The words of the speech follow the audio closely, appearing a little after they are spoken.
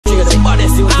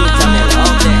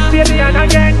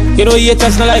You know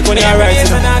haters not like when you're right, you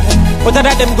know. But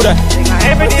that them good at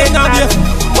everything down here.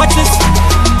 Watch this.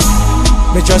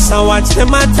 Me just watch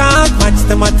them attack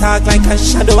like a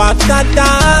shadow of that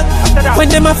dark. When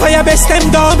them a fire best, them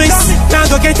don't miss. Now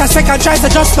go get a second try,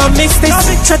 so just don't miss this.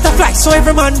 Threat to fly, so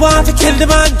every man want to kill the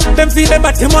man. Them feel them,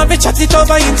 but them want to chat it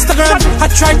over Instagram.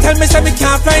 I try tell me, say me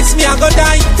can't fly, me I go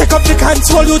die. Take up the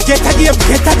control, you get a game,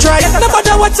 get a try. No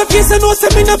matter what's the case, you know,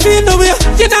 say me no feel no way.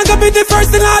 You're not gonna be the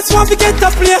first and last one to get a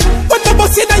play. When the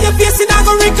bus in your face, you not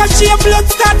gonna ricochet. Blood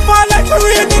start fall like a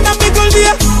rain in a middle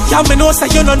day. Yeah, me know, say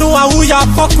you don't know who you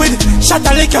fuck with. Shot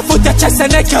a lick your foot, your chest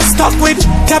and neck you're stuck with.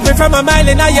 Clapping from a mile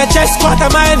and now your chest quarter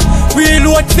mile.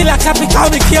 Reload, feel like clapping how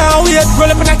me can't wait.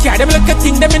 Roll up in a car, them look a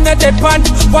thing, them in a dead pan.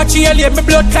 Watch you earlier, me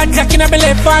blood clot crack in a me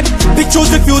left hand. Big choose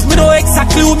refuse, me know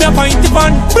exactly who me a point the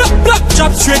van. Block, block,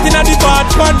 drop straight in a the bad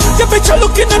pan. Your bitch you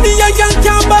looking at me, a young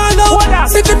can't ball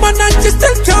out. See the man and she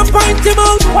still can't point him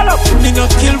out. Me no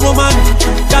kill woman,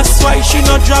 that's why she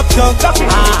no drop down.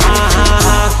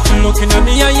 Looking at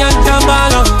me, a young can't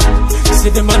ball out. See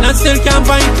the man and still can't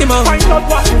find him out.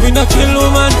 We no kill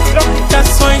woman,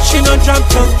 that's why she no drop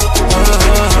down.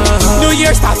 New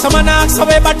Year starts, someone asks how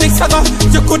badness I go.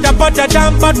 You could have better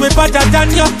than bad, we better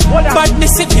than you.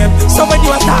 Badness in him, so when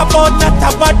you talk about not a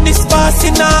badness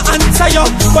passing, I answer you.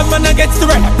 One man against the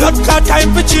red, blood clot time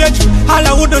for change. All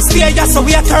I would stay ya, so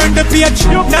we a turn the page.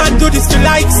 Nah do this for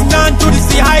likes, nah do this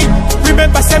for hype.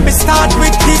 Remember, say me start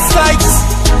with dislikes.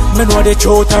 Me know the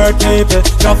truth hurt people.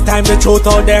 Enough time the truth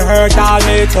out they hurt all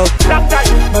little.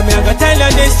 But me I go tell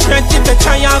you this strength. If they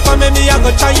try and for me I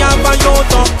go try and for you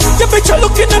too. You bitch you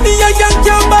looking at me a young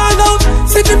can't ball out.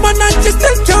 See the man and she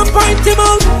still can't point him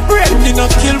out. Me no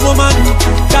kill woman,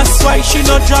 that's why she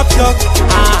no drop down.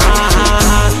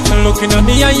 Looking at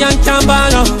me a young can't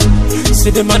ball out.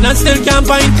 See the man and still can't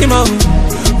point him out.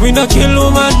 We no kill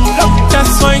woman,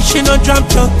 that's why she no drop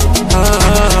down.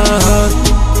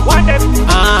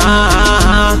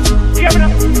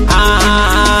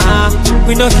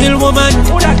 We no kill woman,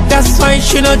 that's why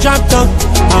she no drop down.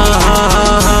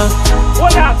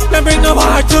 They bring no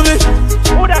heart to me.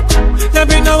 They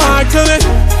bring no heart to me.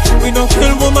 We no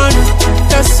kill woman,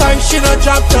 that's why she no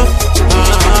drop down.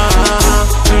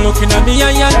 Looking at me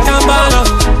a young can't ball out.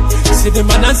 See the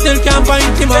man and still can't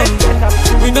find him out.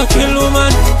 We no kill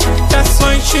woman, that's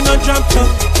why she no drop down.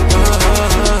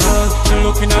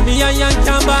 Looking at me a young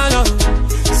can't ball out.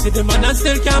 See the man and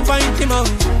still can't find him out.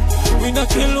 We no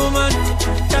kill woman,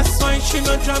 that's why she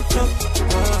no drop down.